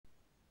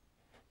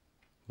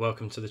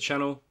Welcome to the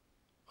channel.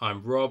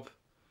 I'm Rob,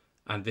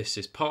 and this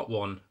is part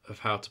 1 of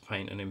how to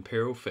paint an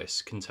Imperial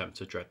Fist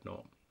Contemptor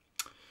Dreadnought.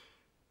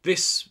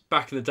 This,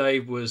 back in the day,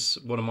 was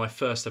one of my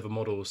first ever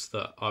models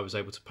that I was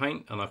able to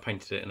paint, and I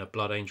painted it in a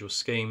Blood Angel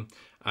scheme,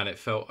 and it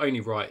felt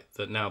only right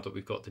that now that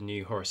we've got the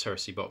new Horus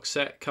Heresy box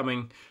set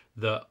coming,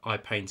 that I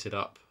painted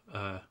up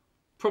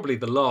probably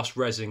the last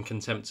resin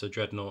Contemptor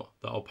Dreadnought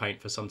that I'll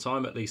paint for some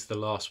time, at least the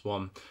last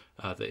one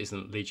that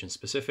isn't Legion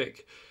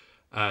specific.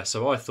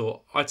 So I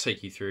thought I'd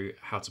take you through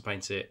how to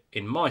paint it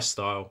in my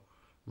style,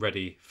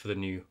 ready for the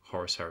new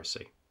Horus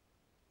Heresy.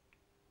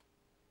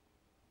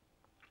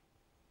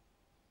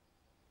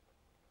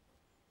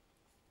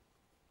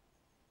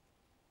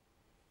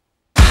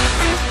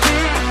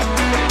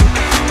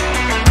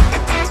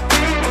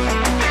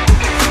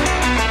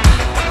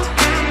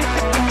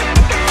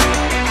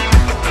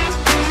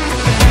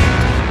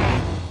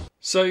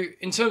 So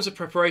in terms of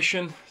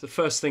preparation, the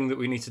first thing that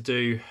we need to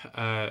do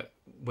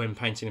when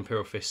painting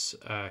Imperial Fist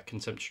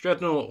Contemptor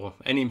Dreadnought, or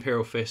any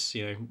Imperial Fist,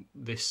 you know,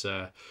 this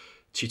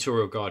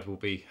tutorial guide will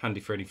be handy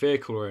for any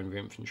vehicle or any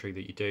infantry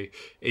that you do,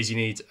 is you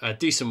need a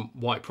decent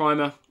white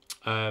primer.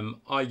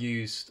 I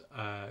used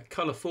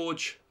Colour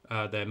Forge,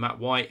 they're matte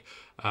white.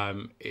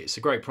 It's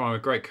a great primer,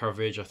 great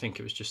coverage. I think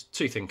it was just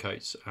 2 thin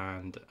coats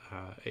and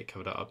it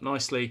covered it up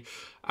nicely.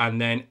 And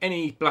then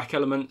any black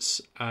elements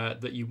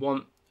that you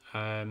want,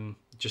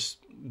 just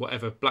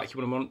whatever black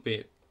you want, be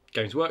it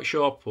Games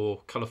Workshop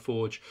or Colour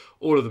Forge,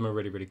 all of them are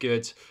really, really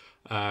good.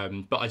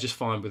 But I just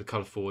find with the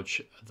Colour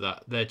Forge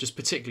that they're just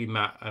particularly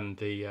matte, and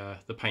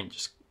the paint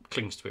just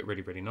clings to it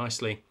really, really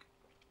nicely.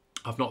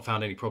 I've not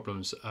found any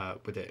problems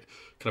with it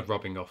kind of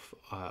rubbing off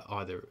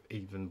either,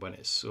 even when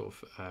it's sort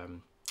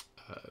of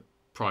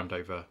primed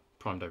over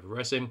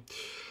resin.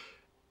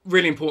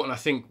 Really important, I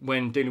think,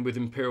 when dealing with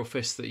Imperial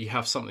Fist, that you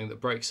have something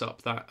that breaks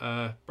up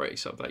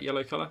that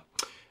yellow colour.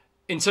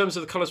 In terms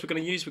of the colours we're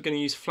going to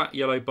use Flat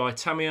Yellow by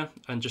Tamiya,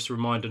 and just a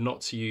reminder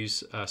not to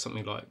use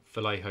something like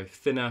Vallejo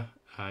thinner.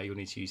 You'll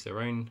need to use their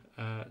own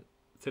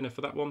thinner for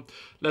that one.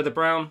 Leather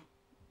Brown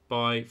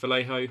by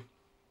Vallejo.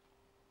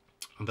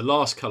 And the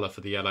last colour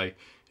for the yellow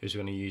is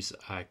we're going to use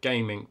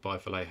Game Ink by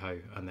Vallejo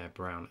and their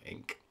brown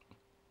ink.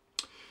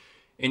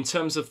 In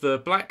terms of the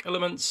black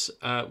elements,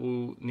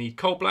 we'll need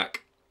Coal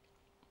Black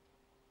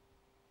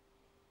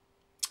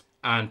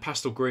and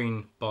Pastel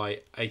Green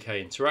by AK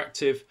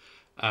Interactive.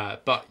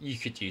 But you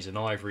could use an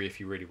ivory if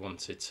you really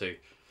wanted to.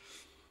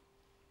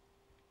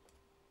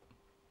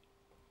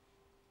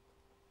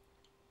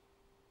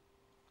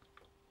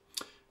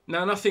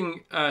 Now,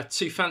 nothing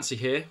too fancy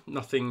here,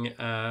 nothing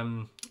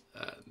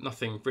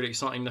really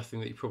exciting, nothing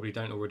that you probably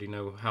don't already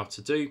know how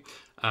to do.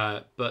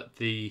 But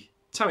the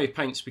Tamiya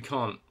paints, we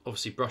can't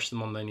obviously brush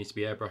them on, they need to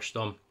be airbrushed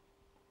on.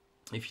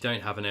 If you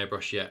don't have an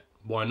airbrush yet,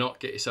 why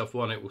not get yourself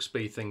one? It will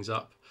speed things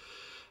up.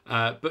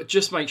 But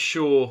just make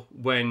sure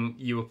when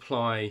you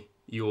apply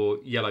your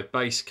yellow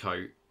base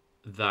coat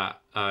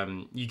that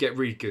you get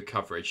really good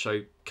coverage. So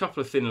a couple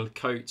of thin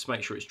coats,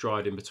 make sure it's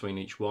dried in between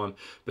each one,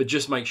 but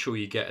just make sure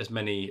you get as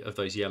many of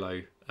those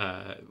yellow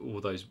or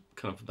those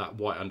kind of that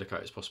white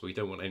undercoat as possible. You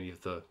don't want any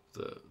of the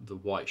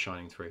white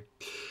shining through.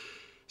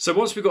 So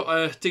once we've got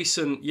a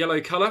decent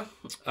yellow colour,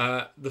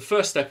 the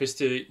first step is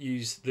to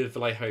use the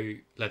Vallejo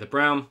Leather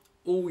Brown.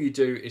 All you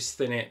do is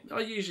thin it.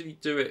 I usually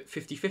do it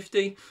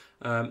 50-50,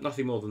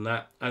 nothing more than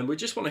that. And we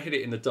just want to hit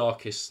it in the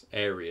darkest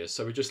areas.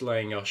 So we're just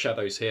laying our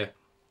shadows here,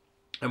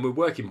 and we're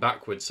working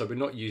backwards. So we're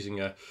not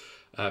using a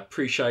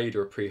pre-shade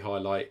or a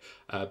pre-highlight,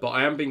 but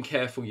I am being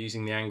careful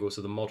using the angles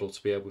of the model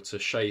to be able to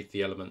shade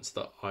the elements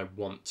that I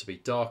want to be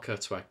darker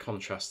to add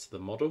contrast to the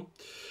model.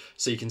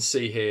 So you can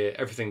see here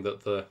everything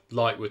that the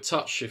light would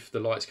touch. If the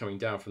light's coming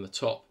down from the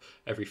top,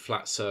 every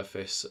flat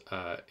surface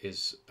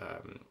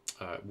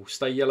will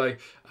stay yellow,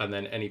 and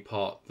then any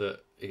part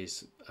that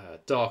is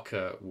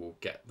darker will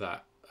get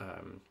that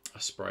a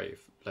spray of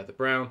leather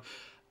brown.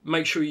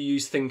 Make sure you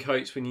use thin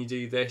coats when you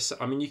do this.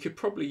 I mean, you could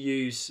probably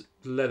use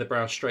leather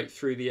brown straight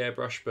through the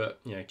airbrush, but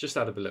you know, just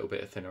add a little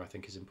bit of thinner I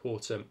think is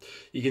important.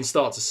 You can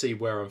start to see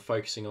where I'm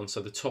focusing on,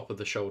 so the top of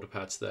the shoulder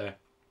pads there,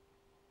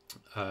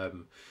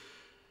 and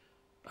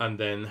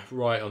then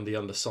right on the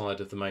underside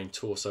of the main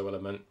torso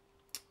element.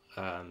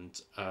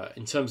 And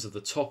in terms of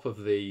the top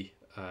of the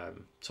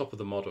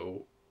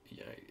model,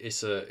 you know,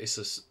 it's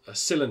a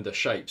cylinder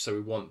shape, so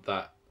we want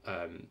that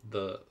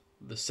the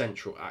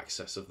central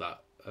axis of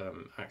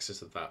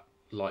that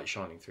light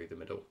shining through the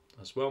middle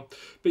as well.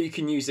 But you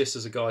can use this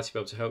as a guide to be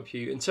able to help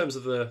you. In terms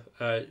of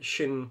the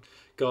shin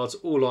guards,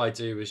 all I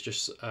do is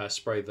just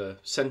spray the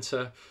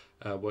center,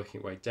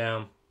 working your way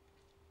down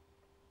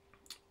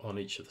on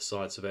each of the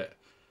sides of it.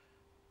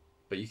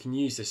 But you can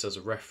use this as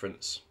a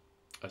reference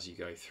as you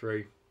go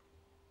through.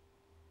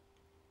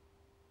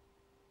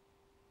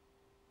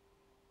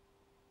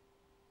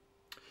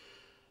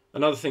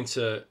 Another thing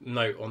to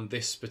note on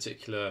this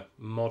particular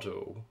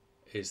model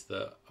is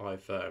that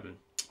I've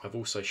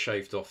also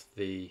shaved off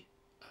the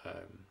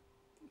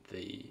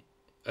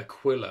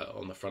Aquila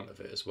on the front of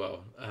it as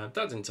well. That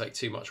didn't take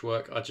too much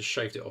work. I just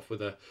shaved it off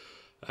with a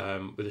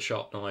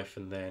sharp knife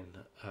and then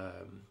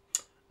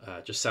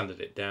just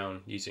sanded it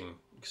down using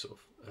sort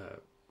of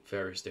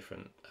various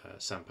different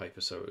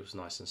sandpaper, so it was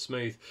nice and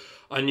smooth.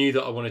 I knew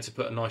that I wanted to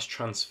put a nice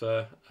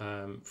transfer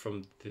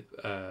from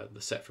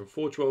the set from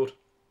Forge World,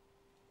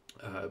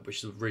 which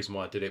is the reason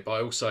why I did it. But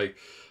I also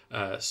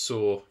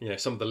saw, you know,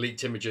 some of the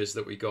leaked images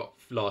that we got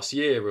last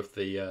year of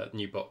the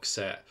new box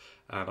set,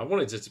 and I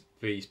wanted it to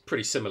be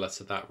pretty similar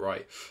to that,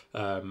 right?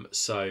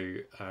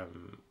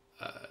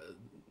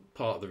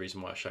 Part of the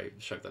reason why I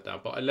showed that down.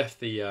 But I left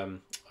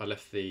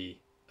the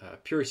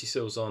purity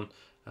seals on.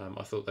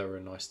 I thought they were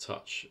a nice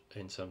touch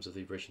in terms of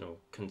the original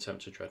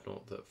Contemptor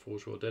Dreadnought that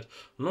Forge World did.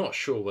 I'm not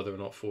sure whether or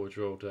not Forge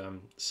World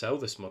sell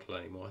this model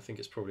anymore. I think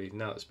it's probably,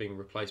 now it's being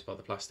replaced by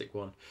the plastic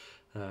one.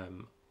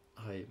 I'm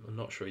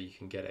not sure you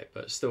can get it,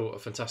 but still a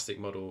fantastic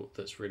model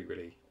that's really,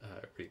 really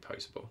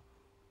poseable.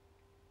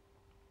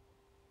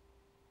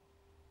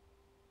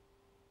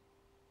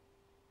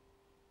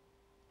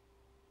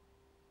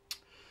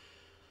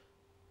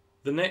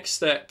 The next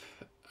step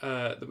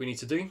that we need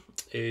to do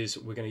is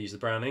we're going to use the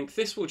brown ink.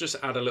 This will just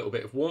add a little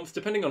bit of warmth,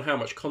 depending on how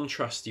much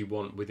contrast you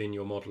want within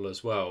your model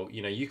as well.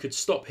 You know, you could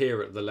stop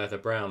here at the leather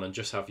brown and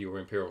just have your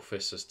Imperial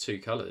Fists as two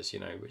colours, you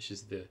know, which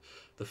is the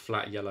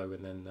flat yellow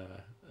and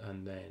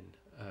then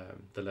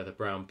the leather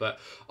brown. But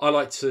I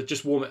like to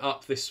just warm it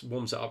up. This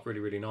warms it up really,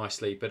 really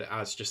nicely, but it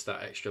adds just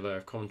that extra layer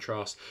of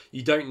contrast.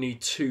 You don't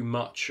need too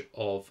much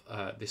of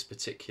this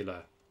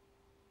particular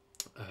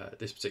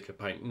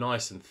paint.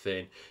 Nice and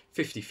thin,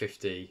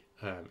 50-50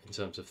 in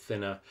terms of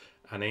thinner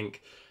and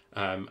ink,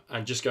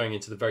 and just going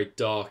into the very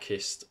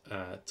darkest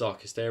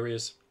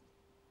areas.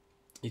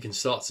 You can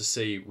start to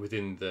see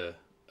within the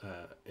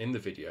in the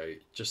video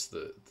just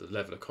the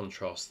level of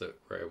contrast that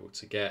we're able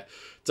to get.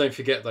 Don't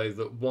forget though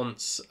that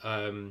once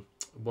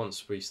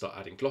we start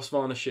adding gloss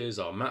varnishes,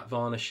 our matte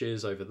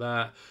varnishes over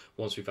that,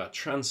 once we've had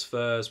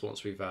transfers,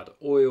 once we've had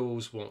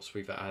oils, once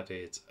we've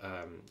added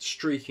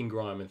streaking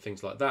grime and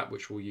things like that,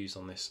 which we'll use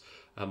on this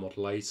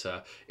model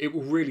later, it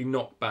will really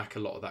knock back a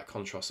lot of that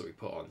contrast that we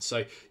put on.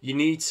 So you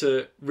need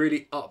to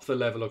really up the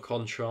level of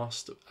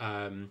contrast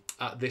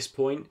at this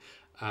point,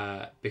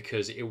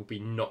 because it will be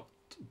knocked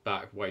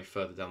back way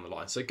further down the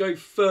line. So go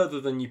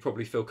further than you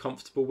probably feel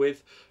comfortable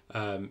with,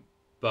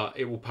 but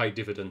it will pay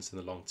dividends in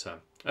the long term.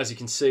 As you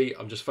can see,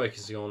 I'm just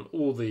focusing on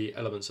all the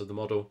elements of the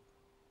model.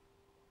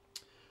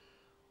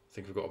 I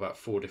think we've got about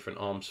 4 different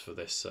arms for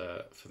this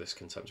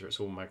Contemptor. It's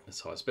all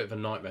magnetised. Bit of a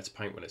nightmare to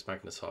paint when it's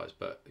magnetised,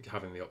 but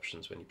having the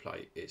options when you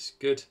play is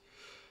good.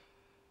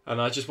 And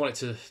I just wanted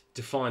to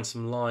define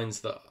some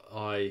lines that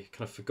I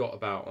kind of forgot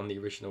about on the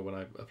original when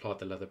I applied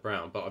the leather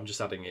brown, but I'm just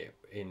adding it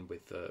in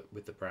with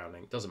the brown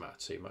ink. Doesn't matter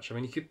too much. I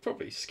mean, you could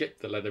probably skip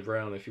the leather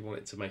brown if you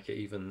wanted to make it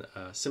even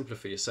simpler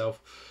for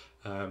yourself,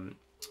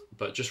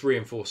 but just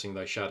reinforcing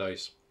those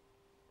shadows.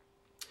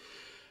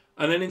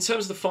 And then in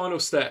terms of the final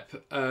step,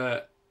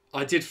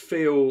 I did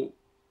feel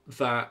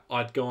that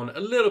I'd gone a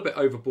little bit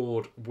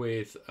overboard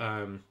with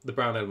the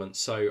brown elements,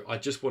 so I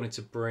just wanted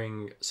to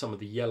bring some of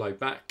the yellow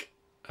back.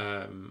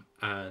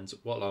 And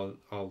what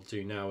I'll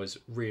do now is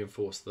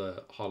reinforce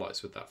the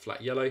highlights with that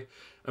flat yellow,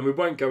 and we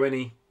won't go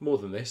any more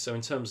than this. So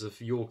in terms of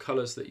your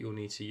colours that you'll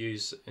need to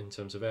use in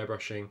terms of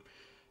airbrushing,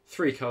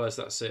 3 colours,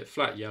 that's it: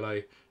 flat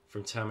yellow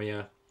from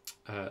Tamiya,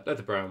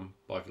 leather brown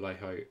by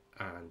Vallejo,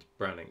 and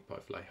brown ink by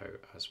Vallejo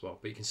as well.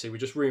 But you can see we're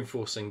just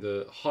reinforcing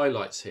the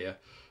highlights here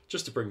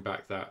just to bring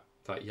back that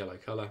yellow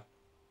colour.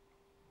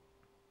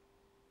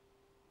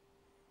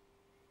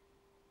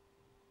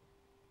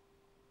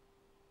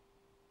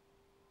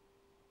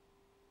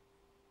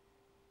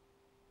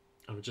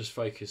 I'm just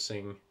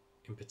focusing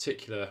in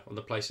particular on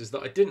the places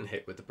that I didn't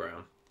hit with the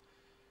brown.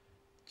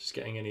 Just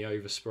getting any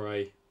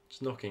overspray,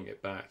 just knocking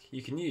it back.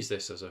 You can use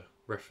this as a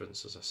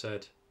reference, as I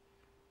said,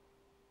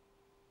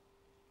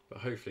 but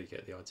hopefully you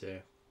get the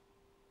idea.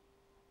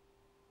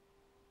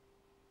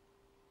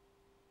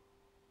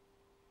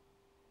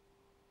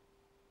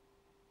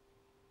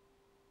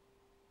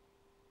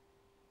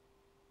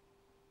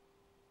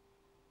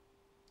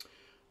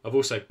 I've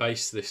also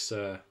based this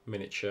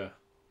miniature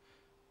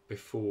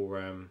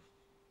before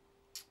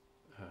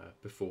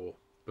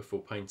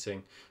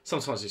painting.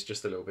 Sometimes it's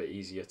just a little bit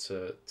easier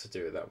to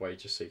do it that way,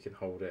 just so you can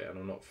hold it and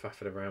I'm not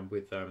faffing around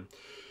with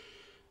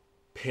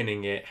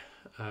pinning it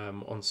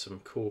on some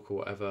cork or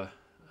whatever.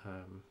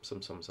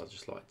 Sometimes I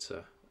just like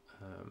to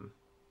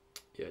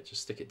yeah,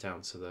 just stick it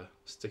down to the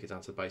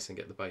base and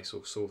get the base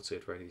all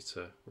sorted, ready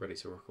to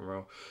rock and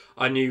roll.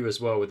 I knew as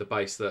well with the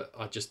base that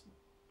I'd just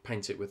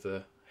paint it with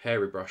a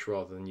hairy brush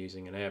rather than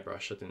using an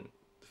airbrush. I didn't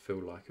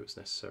feel like it was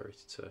necessary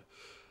to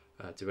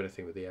do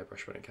anything with the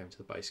airbrush when it came to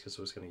the base, because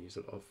I was going to use a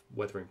lot of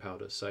weathering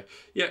powders. So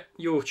yeah,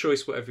 your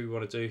choice, whatever you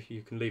want to do.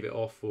 You can leave it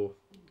off or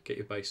get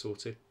your base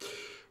sorted.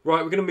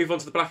 Right, we're going to move on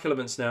to the black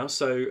elements now.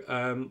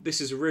 So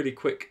this is a really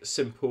quick,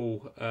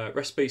 simple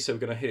recipe. So we're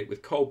going to hit it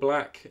with coal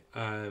black.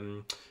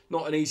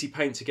 Not an easy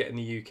paint to get in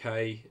the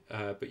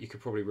UK, but you could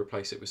probably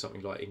replace it with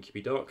something like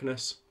Incubi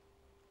Darkness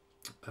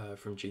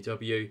from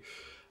GW.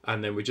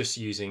 And then we're just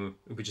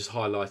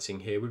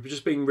highlighting here. We're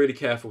just being really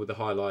careful with the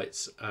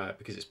highlights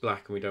because it's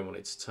black and we don't want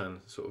it to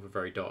turn sort of a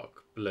very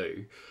dark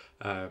blue.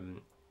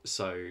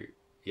 So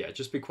yeah,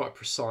 just be quite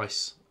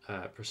precise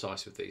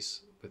with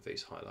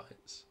these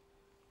highlights.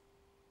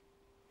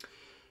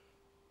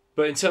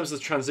 But in terms of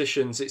the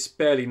transitions, it's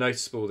barely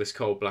noticeable, this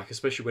cold black,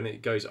 especially when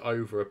it goes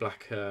over a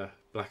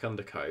black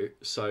undercoat.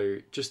 So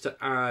just to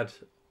add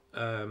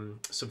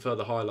some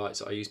further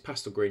highlights, I use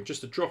pastel green,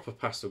 just a drop of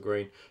pastel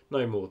green,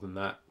 no more than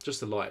that,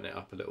 just to lighten it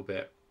up a little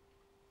bit.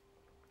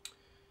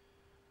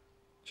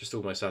 Just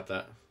almost add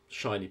that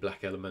shiny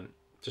black element,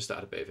 just to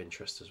add a bit of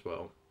interest as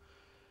well.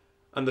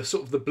 And the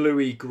sort of the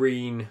bluey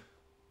green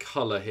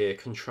colour here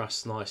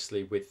contrasts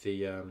nicely with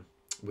the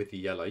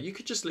yellow. You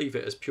could just leave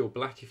it as pure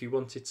black if you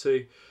wanted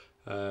to,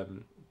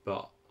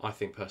 but I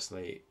think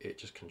personally it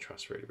just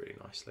contrasts really, really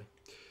nicely.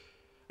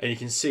 And you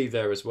can see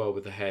there as well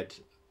with the head,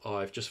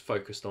 I've just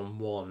focused on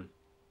one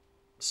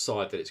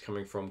side that it's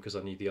coming from because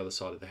I knew the other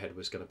side of the head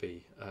was going to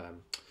be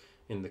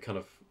in the kind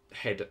of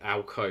head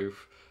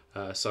alcove,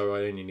 so I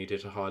only needed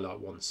to highlight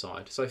one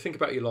side. So think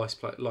about your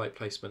light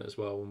placement as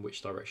well and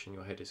which direction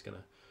your head is going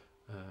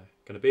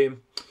to be in.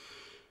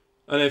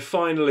 And then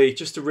finally,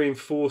 just to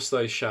reinforce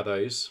those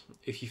shadows,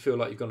 if you feel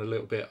like you've gone a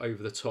little bit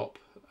over the top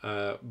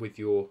with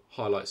your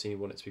highlights and you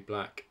want it to be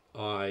black,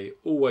 I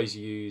always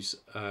use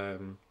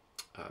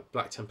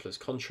Black Templar's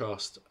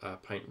contrast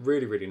paint.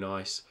 Really, really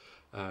nice.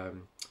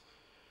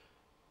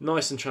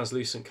 Nice and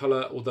translucent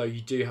colour, although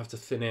you do have to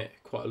thin it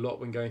quite a lot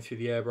when going through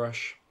the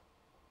airbrush.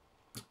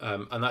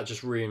 And that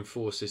just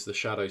reinforces the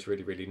shadows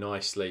really, really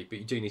nicely. But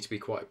you do need to be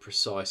quite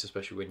precise,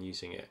 especially when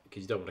using it,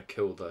 because you don't want to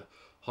kill the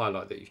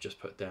highlight that you've just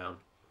put down.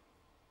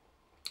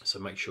 So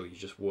make sure you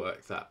just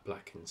work that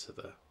black into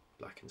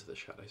the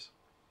shadows.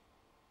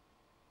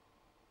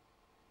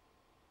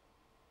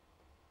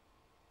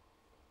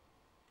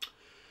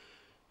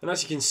 And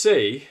as you can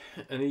see,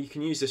 and you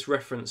can use this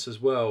reference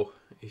as well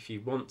if you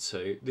want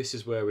to, this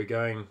is where we're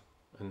going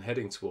and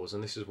heading towards,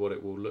 and this is what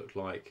it will look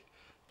like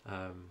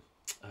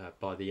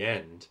by the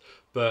end.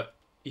 But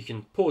you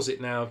can pause it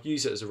now,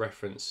 use it as a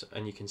reference,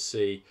 and you can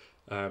see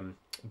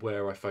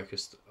where I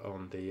focused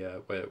on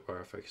the where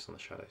I focused on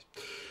the shadows.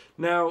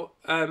 Now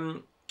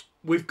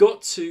we've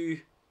got to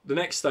the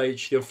next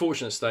stage, the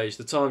unfortunate stage,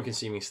 the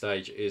time-consuming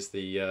stage is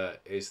the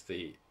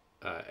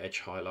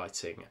edge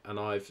highlighting, and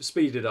I've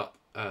speeded up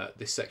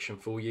this section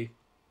for you,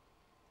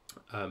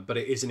 but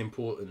it is an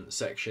important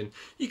section.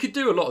 You could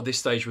do a lot of this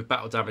stage with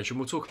battle damage, and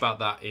we'll talk about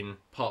that in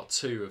part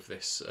 2 of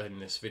this in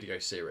this video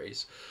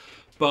series.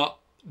 But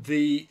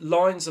the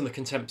lines on the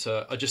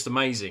Contemptor are just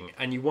amazing,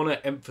 and you want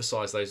to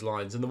emphasize those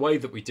lines, and the way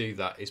that we do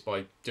that is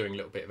by doing a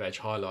little bit of edge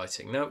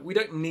highlighting. Now, we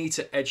don't need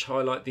to edge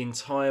highlight the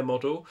entire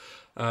model.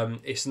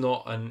 It's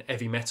not an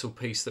heavy metal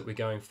piece that we're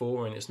going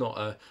for, and it's not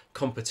a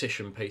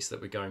competition piece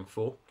that we're going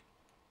for.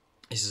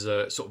 This is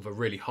a sort of a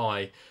really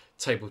high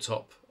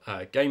tabletop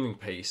gaming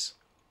piece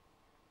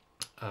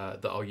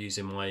that I'll use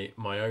in my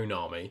own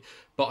army,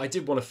 but I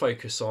did want to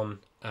focus on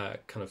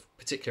kind of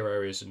particular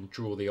areas and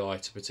draw the eye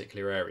to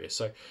particular areas.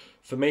 So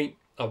for me,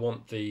 I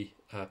want the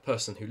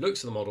person who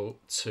looks at the model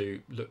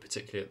to look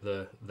particularly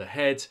at the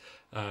head,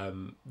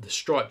 the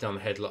stripe down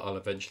the head that I'll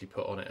eventually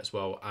put on it as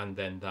well, and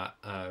then that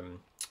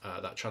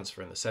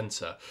transfer in the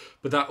center.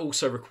 But that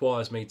also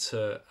requires me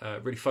to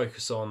really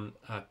focus on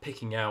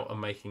picking out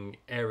and making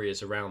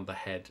areas around the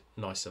head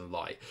nice and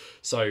light.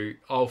 So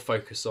I'll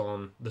focus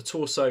on the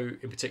torso,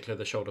 in particular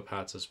the shoulder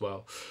pads as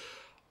well.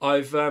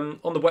 I've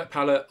on the wet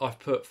palette, I've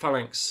put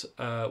Phalanx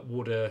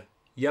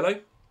Yellow,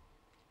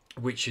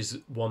 which is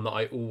one that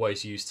I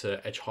always use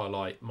to edge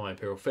highlight my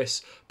Imperial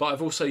Fists, but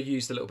I've also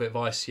used a little bit of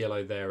Ice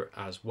Yellow there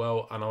as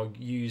well, and I'll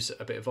use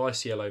a bit of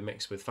Ice Yellow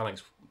mixed with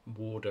Phalanx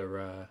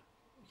Yellow.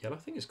 I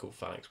think it's called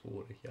Phalanx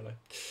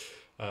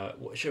Yellow.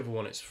 Whichever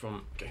one it's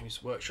from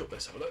Games Workshop.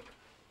 Let's have a look.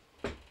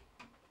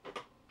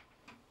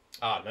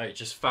 Ah, no,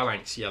 just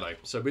Phalanx Yellow.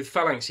 So with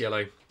Phalanx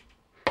Yellow,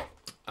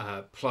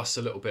 plus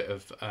a little bit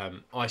of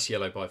Ice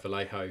Yellow by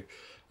Vallejo,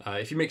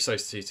 if you mix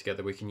those two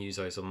together, we can use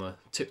those on the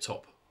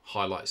tip-top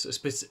highlights,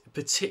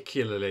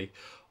 particularly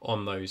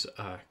on those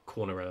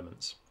corner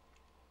elements.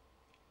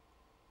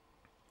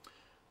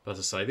 But as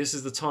I say, this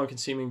is the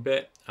time-consuming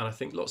bit, and I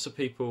think lots of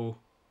people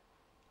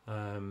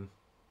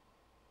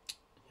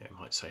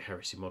might say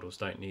heresy models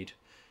don't need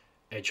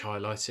edge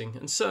highlighting,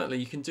 and certainly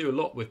you can do a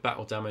lot with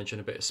battle damage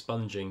and a bit of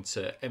sponging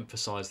to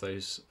emphasize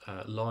those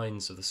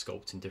lines of the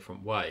sculpt in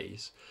different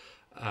ways.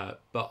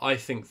 But I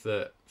think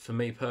that for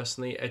me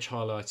personally, edge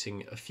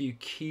highlighting a few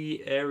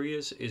key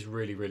areas is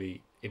really,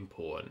 really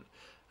important,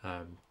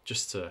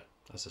 just to,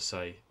 as I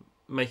say,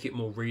 make it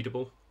more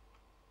readable.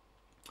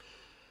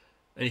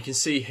 And you can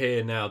see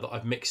here now that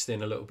I've mixed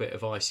in a little bit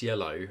of Ice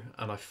Yellow,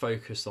 and I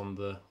focused on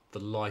the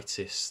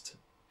lightest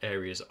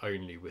areas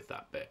only with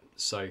that bit.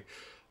 So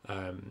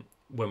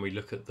when we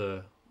look at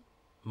the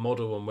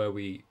model and where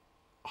we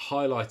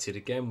highlight it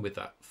again with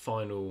that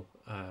final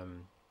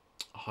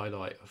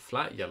highlight of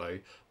flat yellow,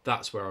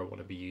 that's where I want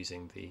to be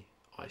using the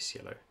Ice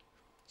Yellow.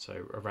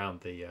 So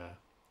around the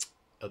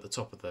at the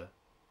top of the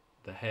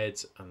the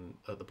head and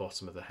at the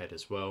bottom of the head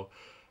as well,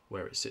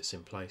 where it sits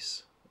in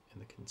place in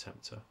the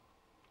Contemptor.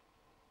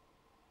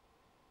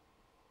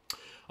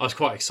 I was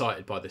quite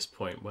excited by this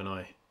point when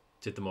I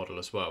did the model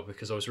as well,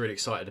 because I was really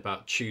excited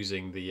about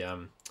choosing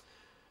the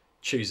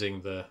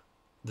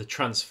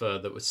transfer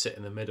that would sit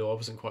in the middle. I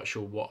wasn't quite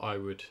sure what I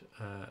would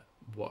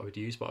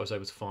use, but I was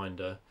able to find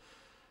a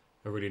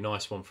really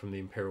nice one from the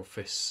Imperial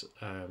Fists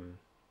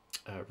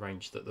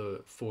range that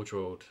the Forge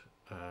World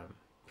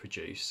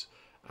produce,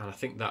 and I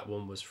think that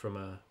one was from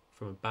a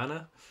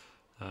banner.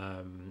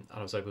 And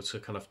I was able to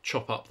kind of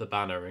chop up the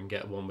banner and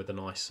get one with a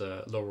nice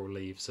laurel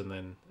leaves, and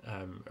then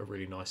a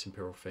really nice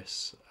Imperial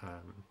Fist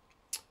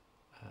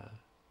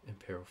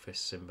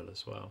symbol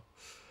as well.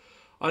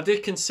 I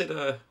did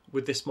consider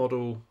with this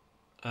model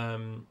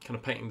kind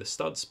of painting the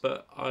studs,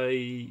 but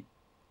I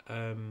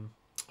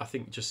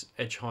think just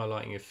edge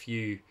highlighting a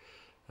few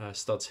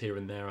studs here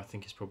and there I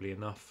think is probably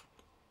enough.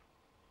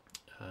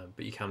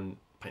 But you can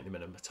paint them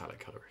in a metallic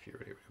colour if you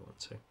really want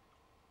to.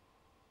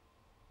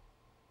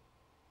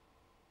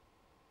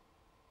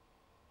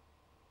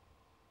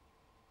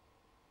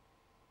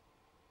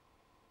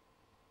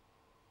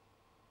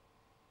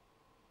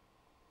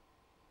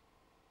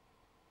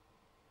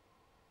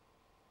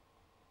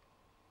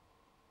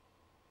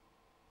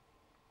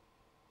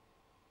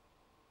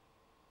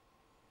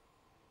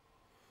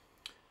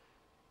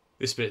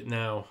 This bit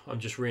now, I'm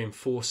just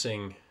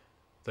reinforcing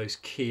those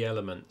key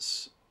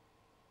elements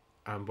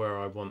and where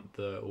I want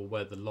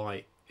where the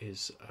light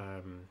is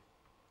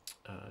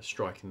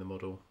striking the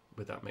model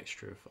with that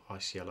mixture of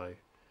Ice Yellow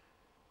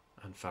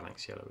and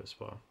Phalanx Yellow as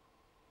well.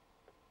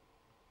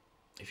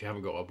 If you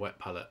haven't got a wet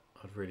palette,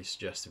 I'd really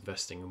suggest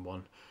investing in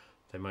one.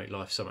 They make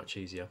life so much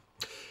easier.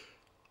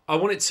 I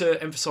wanted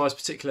to emphasise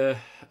particularly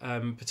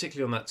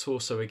on that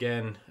torso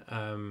again.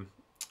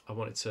 I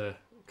wanted to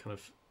kind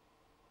of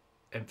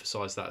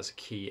emphasize that as a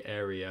key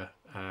area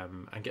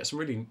and get some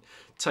really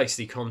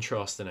tasty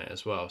contrast in it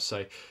as well.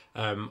 So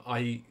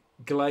I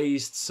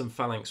glazed some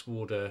Phalanx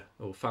Water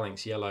or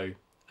Phalanx Yellow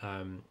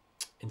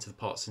into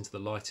the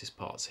lightest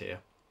parts here,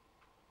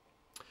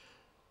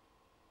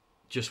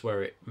 just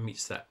where it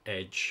meets that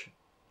edge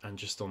and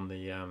just on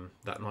the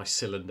that nice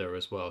cylinder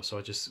as well. So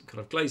I just kind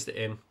of glazed it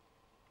in,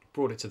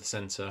 brought it to the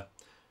center,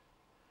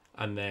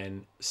 and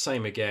then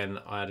same again,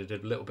 I added a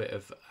little bit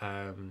of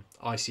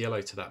Ice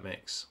Yellow to that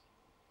mix.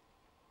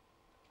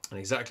 And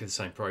exactly the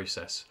same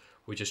process.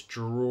 We're just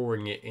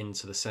drawing it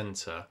into the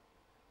center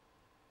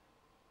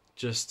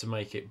just to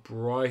make it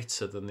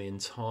brighter than the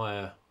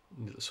entire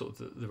sort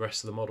of the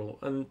rest of the model.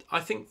 And I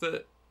think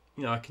that,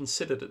 you know, I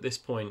considered at this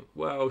point,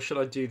 well, should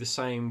I do the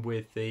same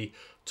with the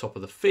top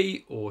of the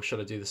feet, or should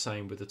I do the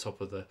same with the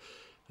top of the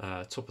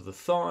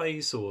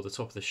thighs or the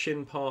top of the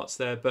shin parts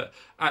there? But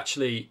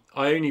actually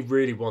I only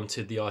really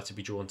wanted the eye to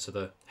be drawn to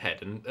the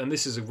head, and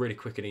this is a really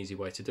quick and easy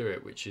way to do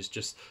it, which is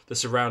just the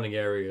surrounding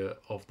area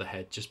of the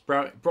head, just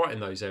brighten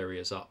those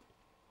areas up.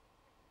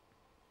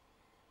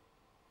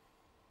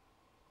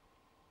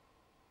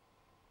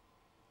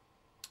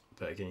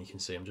 But again, you can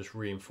see I'm just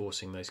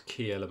reinforcing those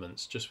key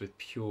elements just with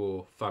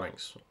pure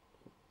Phalanx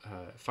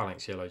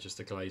Yellow, just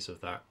a glaze of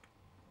that,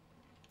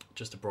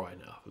 just to brighten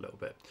it up a little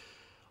bit.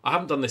 I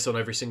haven't done this on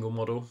every single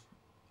model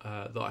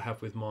that I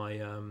have with my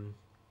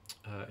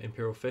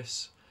Imperial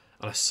Fists,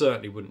 and I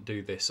certainly wouldn't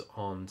do this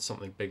on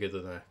something bigger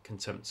than a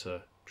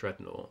Contemptor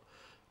Dreadnought.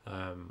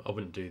 I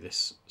wouldn't do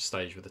this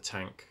stage with a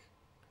tank.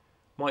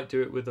 Might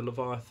do it with a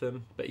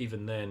Leviathan, but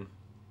even then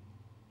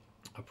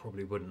I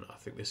probably wouldn't. I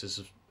think this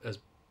is as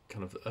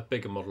kind of a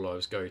bigger model I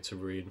was going to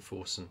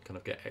reinforce and kind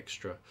of get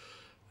extra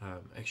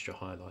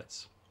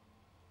highlights.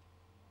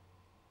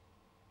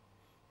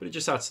 But it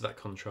just adds to that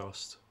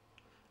contrast.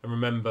 And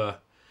remember,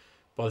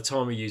 by the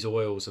time we use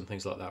oils and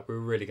things like that, we're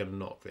really going to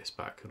knock this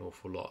back an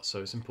awful lot.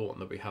 So it's important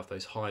that we have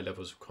those high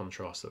levels of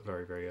contrast at a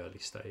very, very early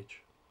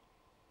stage.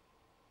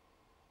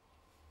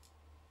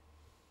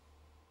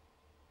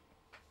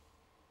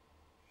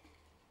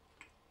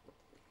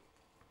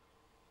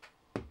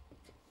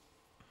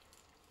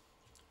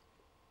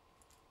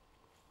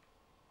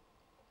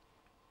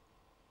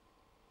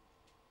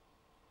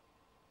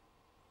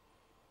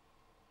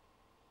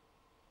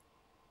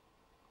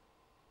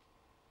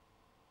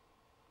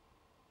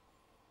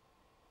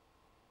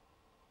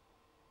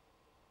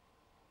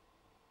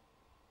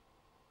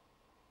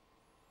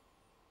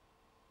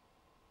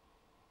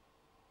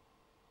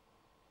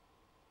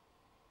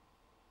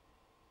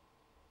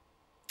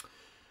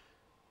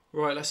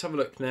 Right, let's have a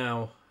look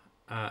now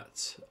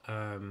at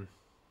edge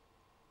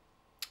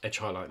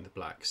highlighting the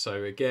black.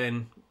 So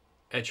again,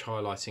 edge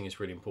highlighting is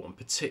really important,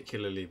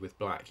 particularly with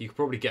black. You could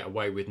probably get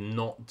away with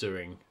not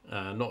doing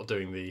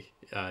the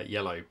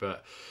yellow,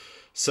 but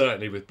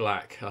certainly with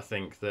black, I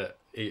think that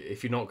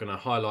if you're not going to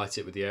highlight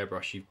it with the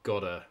airbrush, you've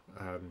got to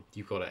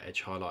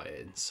edge highlight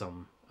it in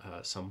some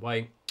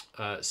way.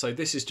 So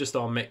this is just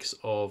our mix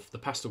of the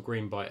Pastel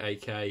Green by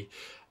AK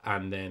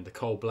and then the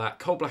Coal Black.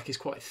 Coal Black is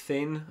quite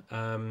thin.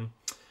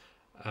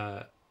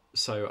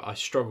 So I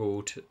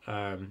struggled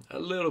a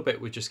little bit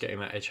with just getting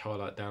that edge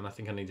highlight down. I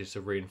think I needed to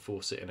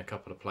reinforce it in a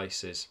couple of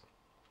places.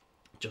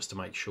 just to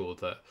make sure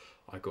that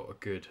I got a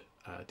good,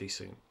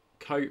 decent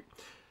coat.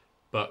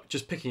 But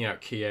just picking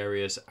out key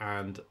areas,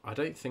 and I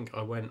don't think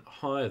I went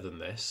higher than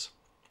this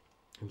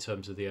in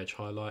terms of the edge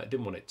highlight. I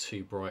didn't want it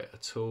too bright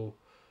at all.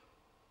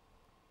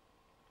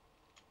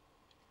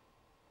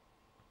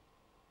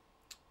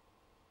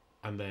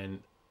 And then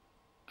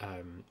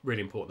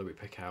really important that we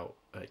pick out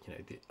you know,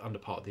 the under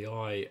part of the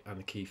eye and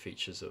the key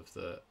features of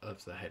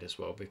the head as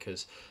well,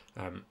 because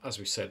as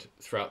we said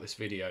throughout this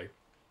video,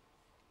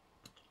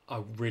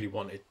 I really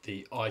wanted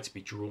the eye to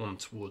be drawn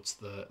towards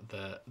the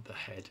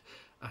head,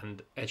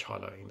 and edge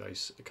highlighting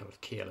those kind of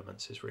key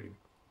elements is really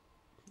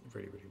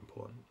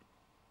important.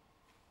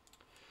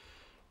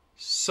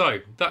 So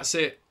that's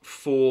it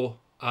for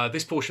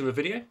this portion of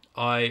the video.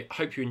 I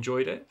hope you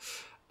enjoyed it.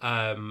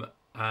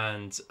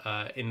 And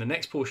in the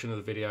next portion of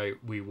the video,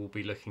 we will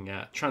be looking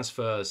at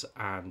transfers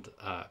and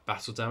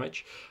battle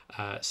damage.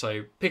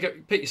 So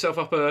pick yourself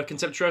up a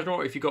Contemptor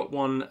Dreadnought. If you've got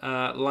one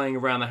laying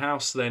around the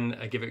house, then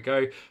give it a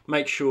go.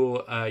 Make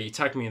sure you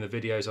tag me in the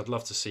videos. I'd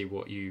love to see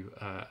what you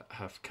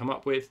have come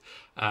up with.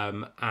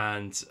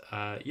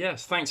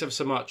 Yes, thanks ever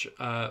so much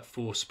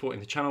for supporting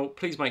the channel.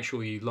 Please make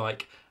sure you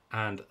like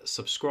and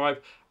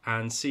subscribe,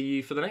 and see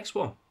you for the next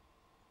one.